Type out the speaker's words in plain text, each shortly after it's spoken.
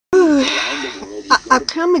I've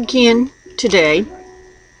come again today,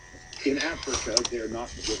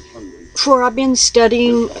 for I've been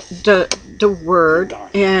studying the Word,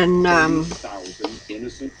 and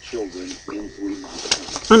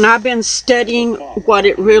I've been studying what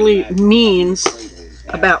it really means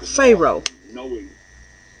about Pharaoh.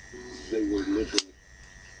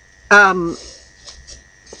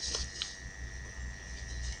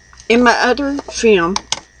 In my other film,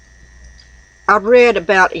 I read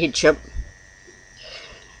about Egypt,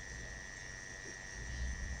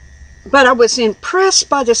 but I was impressed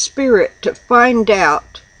by the Spirit to find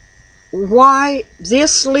out why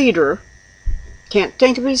this leader, can't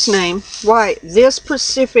think of his name, why this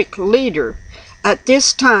specific leader at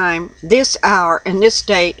this time, this hour, and this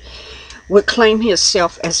date would claim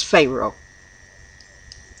himself as Pharaoh.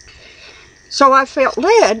 So I felt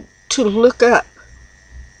led to look up,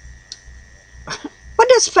 what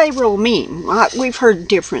does Pharaoh mean? We've heard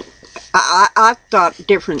different, I thought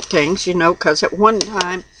different things, you know, because at one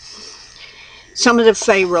time, some of the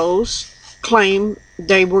pharaohs claimed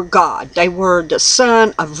they were God. They were the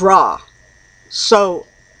son of Ra. So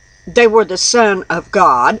they were the son of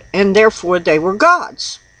God, and therefore they were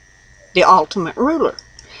gods, the ultimate ruler.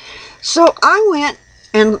 So I went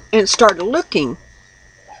and started looking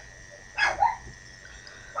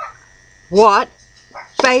what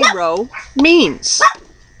Pharaoh means.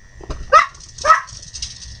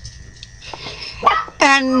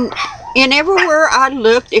 And everywhere I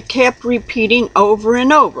looked, it kept repeating over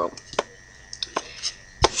and over.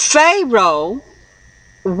 Pharaoh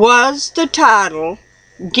was the title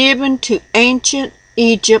given to ancient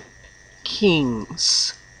Egypt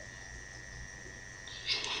kings.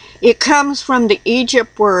 It comes from the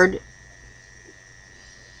Egypt word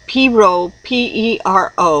Pharaoh,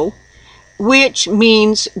 P-E-R-O, which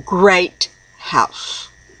means great house.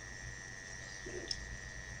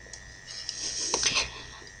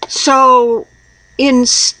 So, in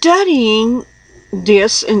studying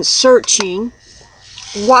this and searching,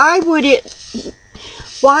 why would it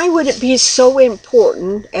be so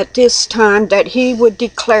important at this time that he would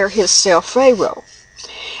declare himself Pharaoh?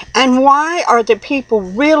 And why are the people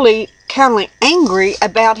really kind of angry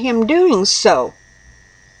about him doing so?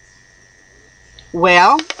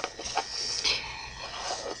 Well,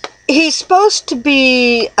 he's supposed to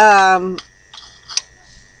be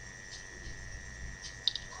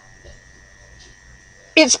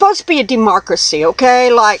it's supposed to be a democracy,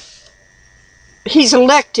 okay? Like, he's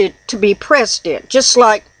elected to be president, just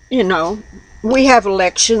like, you know, we have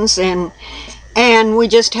elections, and we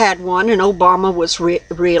just had one, and Obama was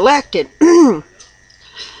re-elected.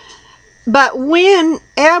 But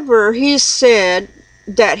whenever he said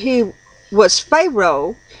that he was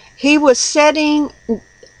Pharaoh, he was setting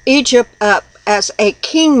Egypt up as a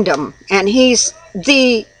kingdom, and he's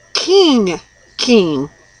the king,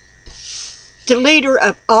 the leader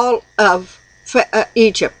of all of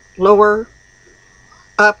Egypt, lower,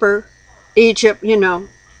 upper Egypt, you know,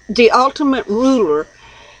 the ultimate ruler.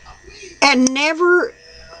 And never,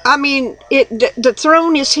 I mean, the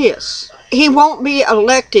throne is his. He won't be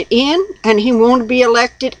elected in, and he won't be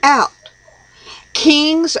elected out.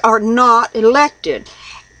 Kings are not elected.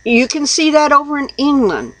 You can see that over in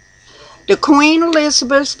England. The Queen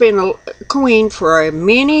Elizabeth's been a queen for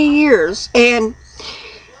many years, and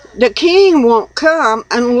the king won't come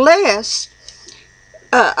unless,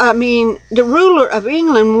 the ruler of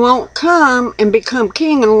England won't come and become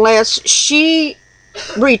king unless she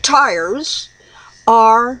retires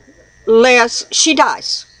or unless she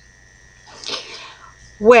dies.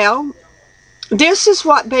 Well, this is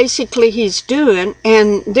what basically he's doing,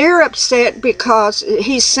 and they're upset because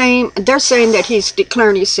they're saying that he's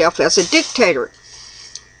declaring himself as a dictator.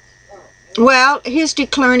 Well, he's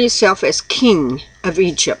declaring himself as king of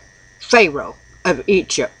Egypt, Pharaoh of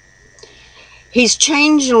Egypt. He's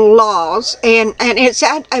changing laws, and it's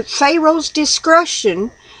at Pharaoh's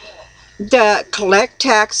discretion to collect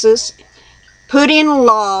taxes, put in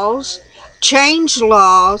laws, change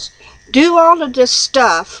laws, do all of this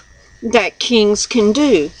stuff that kings can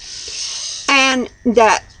do. And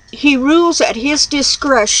that he rules at his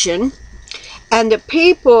discretion, and the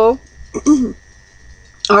people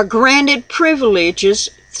are granted privileges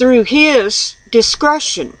through his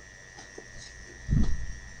discretion.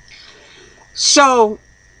 So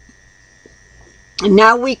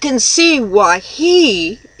now we can see why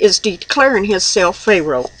he is declaring himself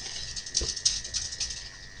Pharaoh.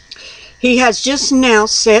 He has just now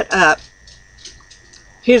set up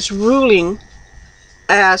his ruling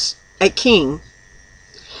as a king.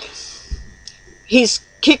 He's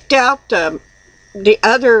kicked out the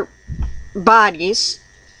other bodies,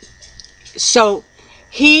 so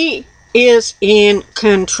He is in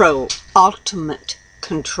control, ultimate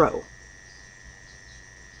control.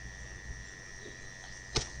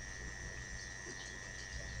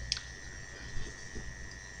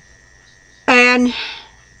 And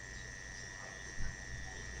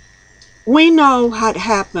we know what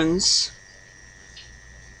happens,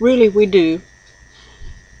 really we do,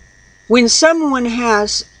 when someone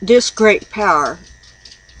has this great power.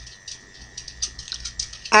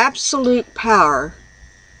 Absolute power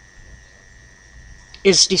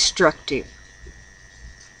is destructive.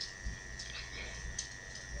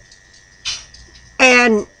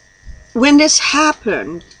 And when this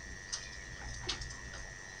happened,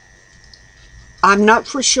 I'm not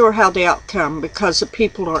for sure how the outcome, because the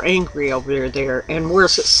people are angry over there, and we're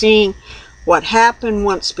seeing what happened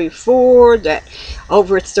once before that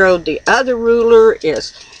overthrew the other ruler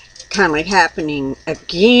is kind of happening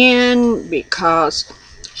again, because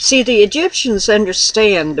see, the Egyptians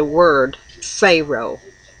understand the word Pharaoh,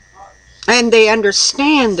 and they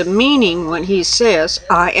understand the meaning when he says,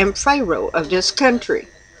 I am Pharaoh of this country.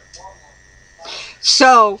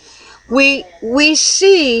 So we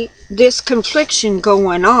see this confliction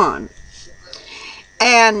going on,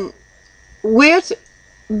 and with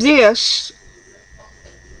this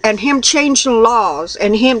and him changing laws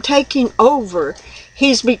and him taking over,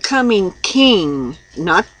 he's becoming king,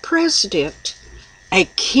 not president, a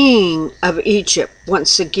king of Egypt.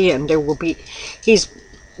 Once again, there will be, he's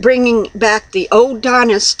bringing back the old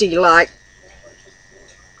dynasty like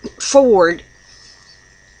forward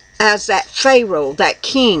as that Pharaoh, that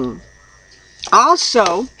king.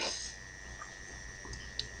 Also,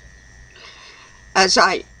 as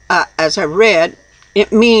I read,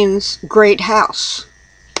 it means great house.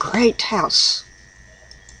 Great house.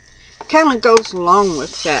 Kind of goes along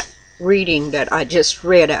with that reading that I just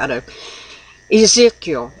read out of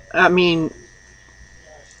Ezekiel. I mean,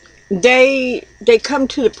 they come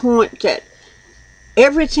to the point that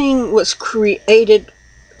everything was created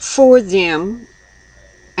for them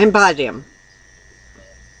and by them.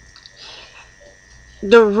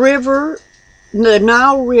 The river, the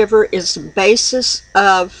Nile River, is the basis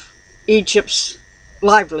of Egypt's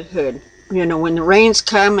livelihood. You know, when the rains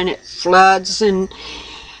come and it floods, and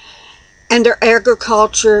their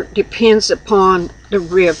agriculture depends upon the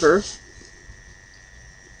river.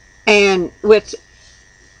 And with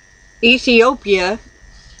Ethiopia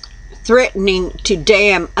threatening to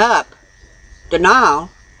dam up the Nile,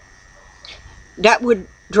 that would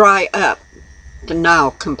dry up the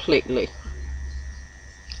Nile completely.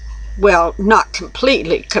 Well, not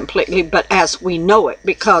completely, but as we know it,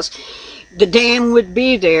 because the dam would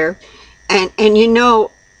be there, and you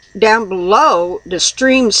know, down below, the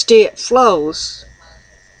stream still flows,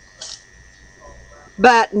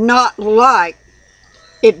 but not like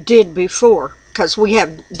it did before, because we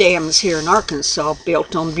have dams here in Arkansas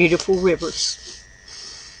built on beautiful rivers.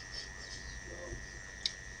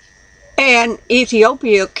 And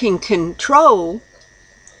Ethiopia can control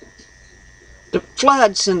the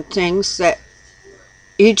floods and things that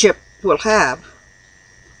Egypt will have.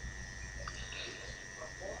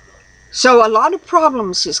 So a lot of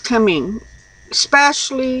problems is coming,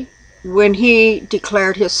 especially when he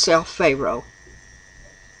declared himself Pharaoh.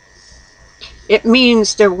 It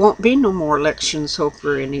means there won't be no more elections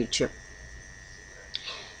over in Egypt.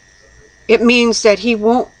 It means that he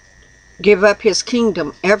won't give up his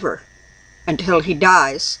kingdom ever until he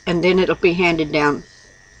dies, and then it'll be handed down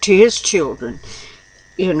to his children.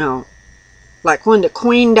 You know, like when the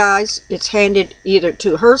queen dies, it's handed either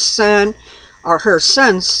to her son or her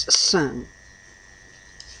son's son.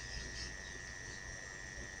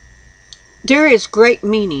 There is great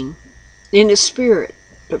meaning in the spirit.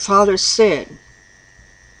 The Father said,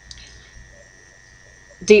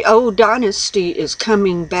 the old dynasty is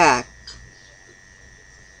coming back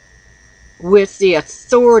with the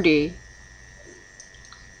authority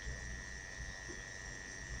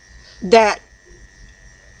that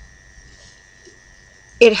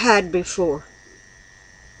it had before,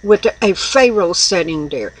 with a Pharaoh sitting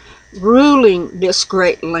there, ruling this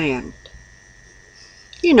great land.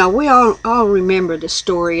 You know, we all remember the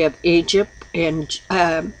story of Egypt, and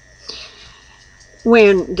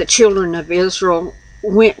when the children of Israel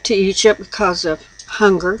went to Egypt because of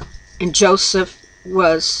hunger, and Joseph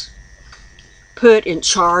was put in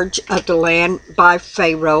charge of the land by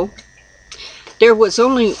Pharaoh. There was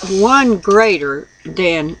only one greater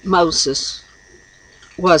than Moses,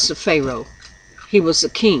 was the Pharaoh. He was the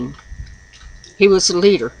king. He was the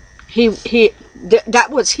leader. That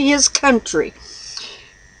was his country.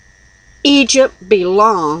 Egypt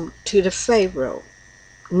belonged to the Pharaoh.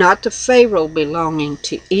 Not the Pharaoh belonging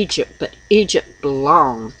to Egypt, but Egypt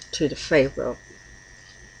belonged to the Pharaoh.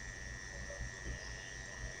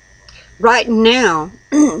 Right now,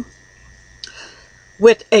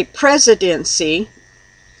 with a presidency,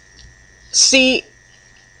 see,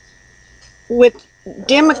 with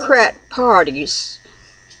Democrat parties,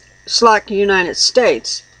 it's like the United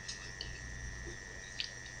States,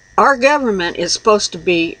 our government is supposed to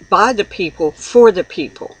be by the people, for the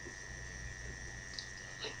people.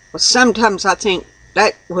 Well, sometimes I think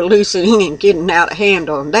that we're loosening and getting out of hand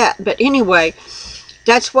on that. But anyway,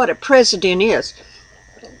 that's what a president is.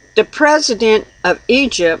 The president of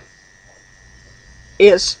Egypt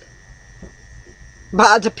is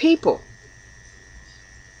by the people.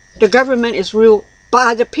 The government is ruled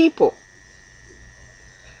by the people.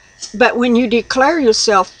 But when you declare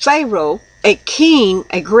yourself Pharaoh, a king,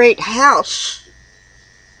 a great house,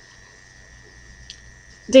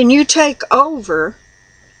 then you take over,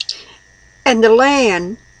 and the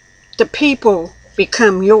land, the people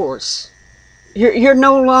become yours. You're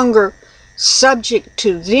no longer subject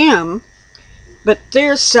to them, but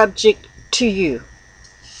they're subject to you.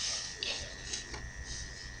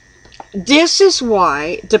 This is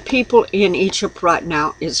why the people in Egypt right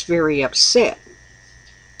now is very upset.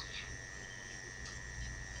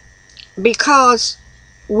 Because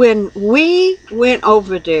when we went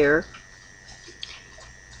over there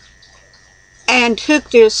and took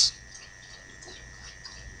this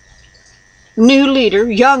new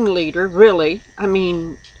leader, young leader, really, I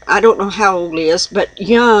mean, I don't know how old he is, but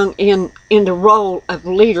young in the role of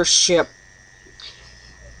leadership,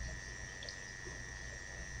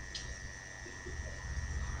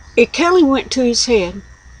 it kind of went to his head,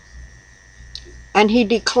 and he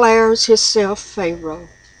declares himself Pharaoh,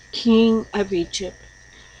 king of Egypt.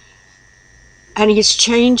 And he's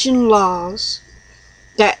changing laws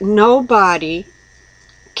that nobody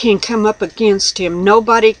can come up against him.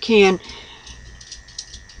 Nobody can,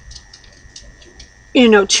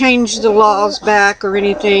 change the laws back or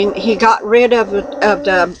anything. He got rid of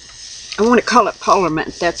the, I want to call it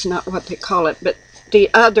parliament. That's not what they call it, but the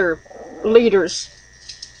other leaders,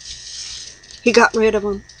 he got rid of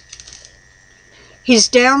them. He's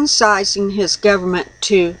downsizing his government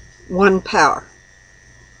to one power.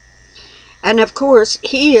 And of course,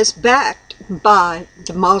 he is backed by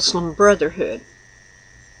the Muslim Brotherhood.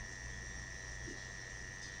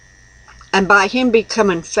 And by him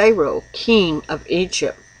becoming Pharaoh, king of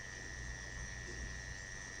Egypt,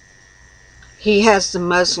 he has the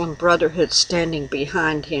Muslim Brotherhood standing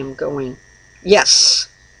behind him going, yes.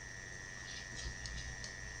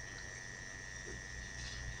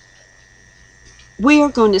 We are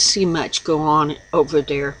going to see much go on over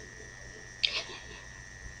there.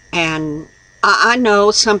 And I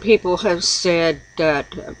know some people have said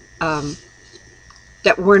that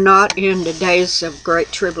that we're not in the days of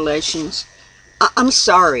great tribulations. I'm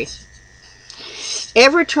sorry.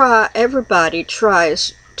 Everybody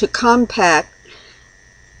tries to compact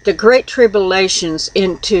the great tribulations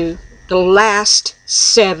into the last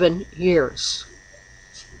 7 years.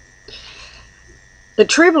 The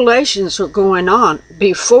tribulations were going on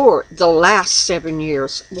before the last 7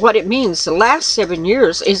 years. What it means, the last 7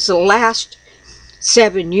 years is the last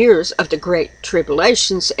 7 years of the Great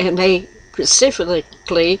Tribulations, and they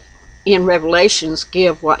specifically in Revelations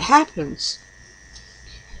give what happens.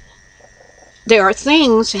 There are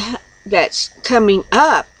things that's coming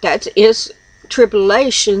up that is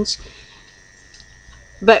tribulations,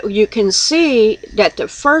 but you can see that the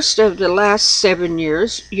first of the last 7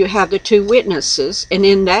 years, you have the two witnesses, and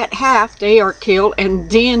in that half they are killed, and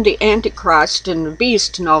then the Antichrist and the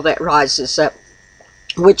beast and all that rises up,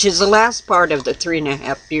 which is the last part of the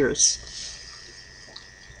 3.5 years.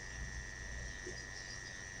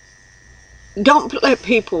 Don't let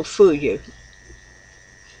people fool you.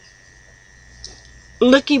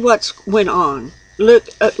 Look at what's went on. Look,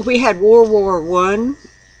 we had World War I,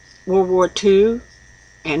 World War II,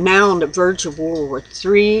 and now on the verge of World War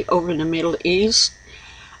III over in the Middle East.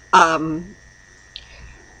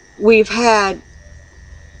 We've had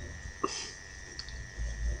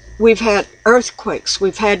earthquakes,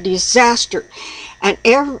 we've had disaster, and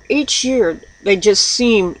each year they just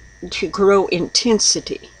seem to grow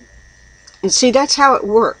intensity. And see, that's how it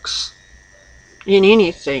works in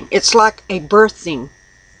anything. It's like a birthing.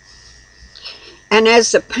 And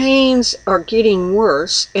as the pains are getting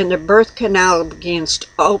worse and the birth canal begins to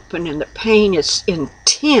open and the pain is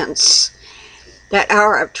intense, that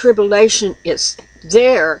hour of tribulation is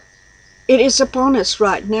there. It is upon us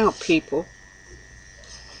right now, people.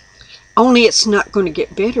 Only it's not going to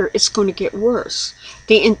get better, it's going to get worse.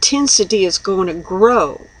 The intensity is going to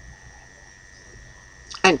grow.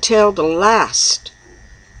 until the last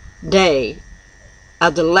day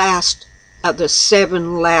of the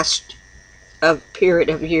 7 last of period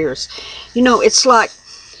of years. You know, it's like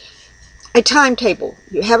a timetable.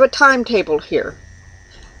 You have a timetable here.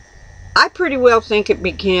 I pretty well think it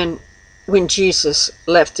began when Jesus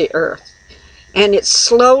left the earth, and it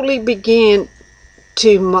slowly began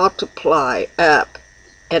to multiply up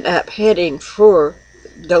and up, heading for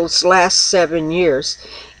those last 7 years.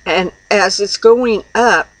 And as it's going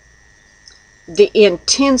up, the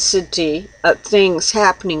intensity of things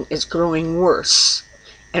happening is growing worse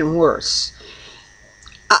and worse.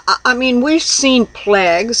 I mean, we've seen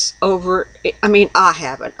plagues over, I mean, I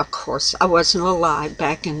haven't, of course. I wasn't alive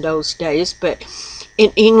back in those days, but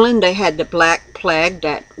in England, they had the Black Plague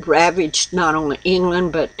that ravaged not only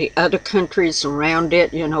England, but the other countries around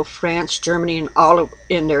it, you know, France, Germany, and all of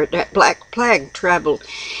in there. That Black Plague traveled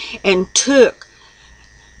and took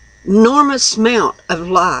enormous amount of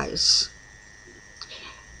lives.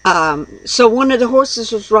 So one of the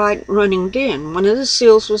horses was running den. One of the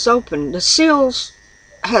seals was open. The seals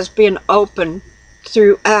has been open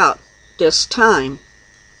throughout this time.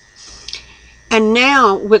 And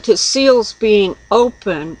now, with the seals being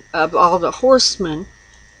open of all the horsemen,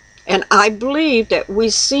 and I believe that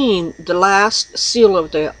we've seen the last seal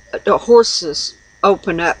of the horses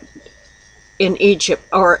open up in Egypt,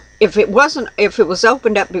 or if it was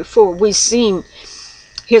opened up before, we've seen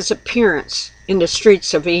his appearance in the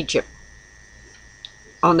streets of Egypt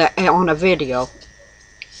on a video.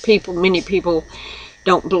 Many people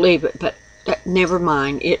don't believe it, but never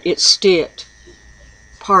mind. It's still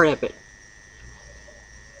part of it.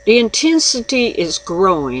 The intensity is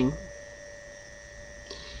growing,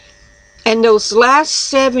 and those last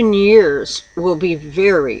 7 years will be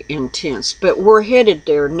very intense, but we're headed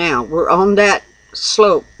there now. We're on that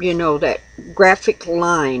slope, you know, that graphic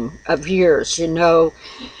line of years, you know.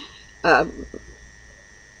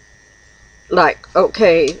 Like,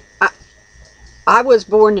 okay, I was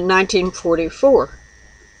born in 1944.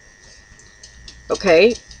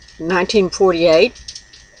 Okay, 1948,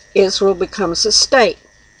 Israel becomes a state,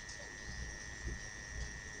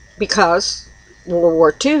 because World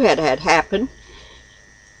War II had happened,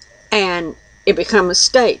 and it became a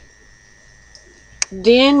state.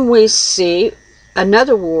 Then we see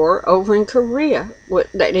another war over in Korea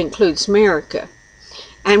that includes America.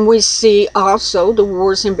 And we see also the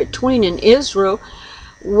wars in between in Israel,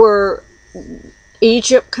 where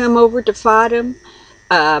Egypt come over to fight them.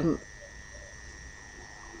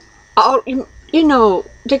 You know,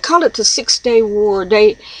 they call it the 6-Day War.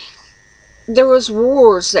 There was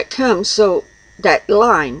wars that come, so that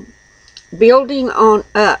line, building on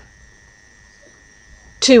up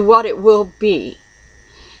to what it will be.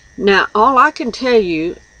 Now, all I can tell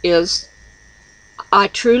you is I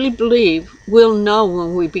truly believe we'll know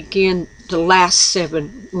when we begin the last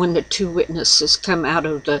 7, when the 2 witnesses come out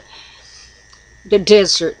of the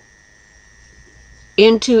desert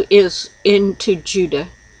into Judah.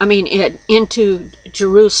 I mean, into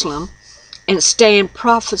Jerusalem, and stand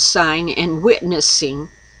prophesying and witnessing.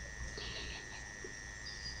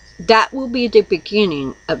 That will be the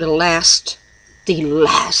beginning of the last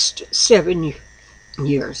 7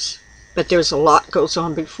 years. But there's a lot goes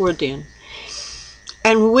on before then.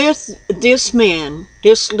 And with this man,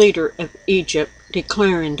 this leader of Egypt,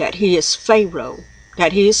 declaring that he is Pharaoh,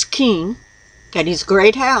 that he is king, that he's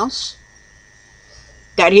great house,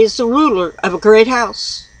 that he is the ruler of a great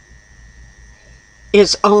house,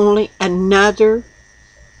 is only another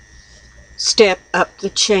step up the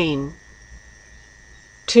chain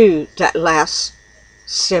to that last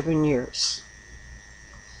 7 years.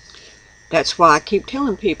 That's why I keep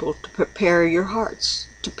telling people to prepare your hearts,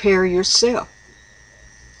 to prepare yourself.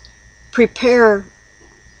 Prepare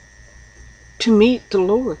to meet the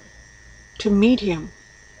Lord, to meet Him.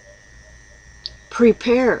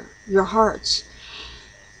 Prepare your hearts.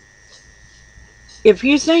 If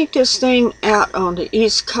you think this thing out on the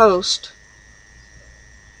East Coast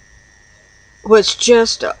was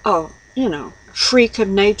just a freak of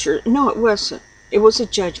nature, no, it wasn't. It was a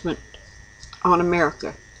judgment on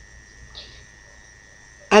America.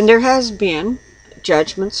 And there has been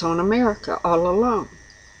judgments on America all along.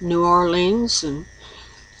 New Orleans and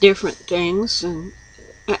different things, and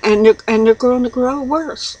they're going to grow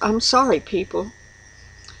worse. I'm sorry, people.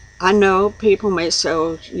 I know people may say,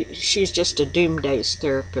 oh, she's just a doomsday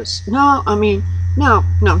therapist. No, I mean, no.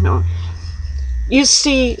 You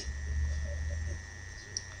see,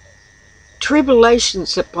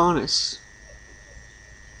 tribulations upon us,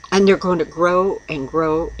 and they're going to grow and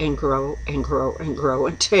grow and grow and grow and grow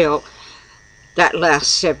until that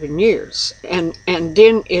last 7 years. And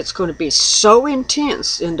then it's going to be so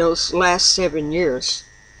intense in those last 7 years.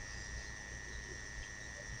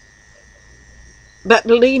 But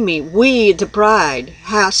believe me, we, the bride,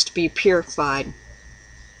 has to be purified.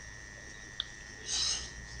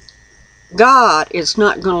 God is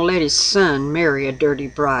not going to let his son marry a dirty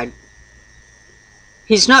bride.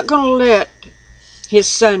 He's not going to let his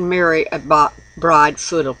son marry a bride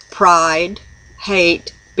full of pride,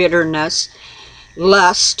 hate, bitterness,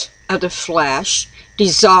 lust of the flesh,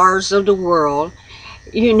 desires of the world.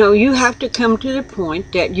 You know, you have to come to the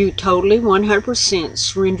point that you totally 100%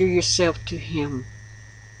 surrender yourself to him.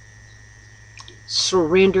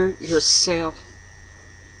 Surrender yourself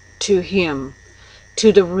to him,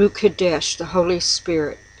 to the Ruach Kadesh, the Holy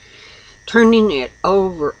Spirit, turning it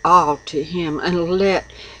over all to him, and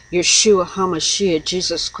let Yeshua HaMashiach,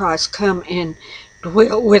 Jesus Christ, come and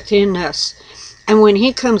dwell within us. And when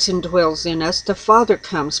he comes and dwells in us, the Father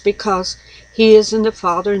comes, because he is in the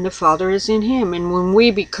Father and the Father is in him. And when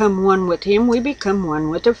we become one with him, we become one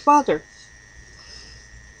with the Father.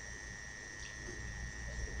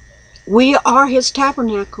 We are his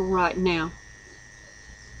tabernacle right now.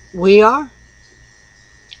 We are.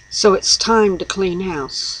 So it's time to clean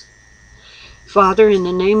house. Father, in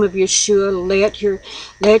the name of Yeshua,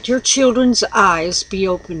 let your children's eyes be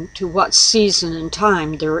open to what season and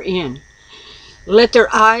time they're in. Let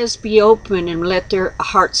their eyes be open and let their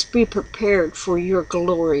hearts be prepared for your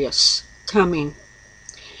glorious coming.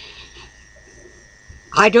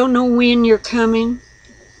 I don't know when you're coming,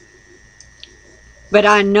 but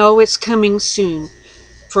I know it's coming soon,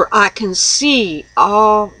 for I can see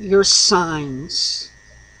all your signs.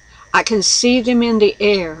 I can see them in the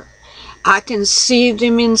air. I can see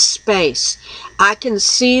them in space. I can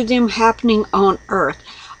see them happening on earth.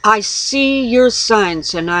 I see your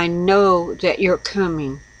signs, and I know that you're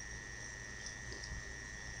coming.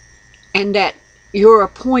 And that your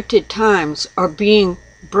appointed times are being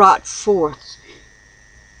brought forth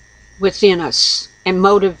within us and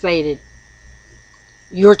motivated.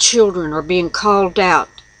 Your children are being called out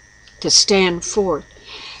to stand forth,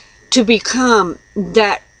 to become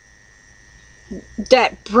that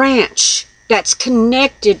branch that's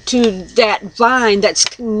connected to that vine, that's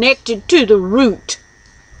connected to the root,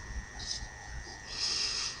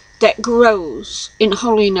 that grows in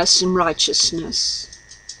holiness and righteousness.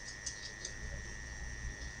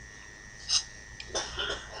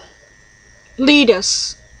 Lead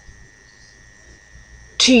us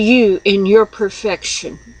to you in your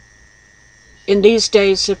perfection in these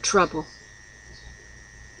days of trouble.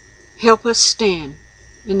 Help us stand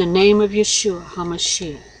in the name of Yeshua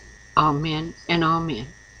HaMashiach. Amen and amen.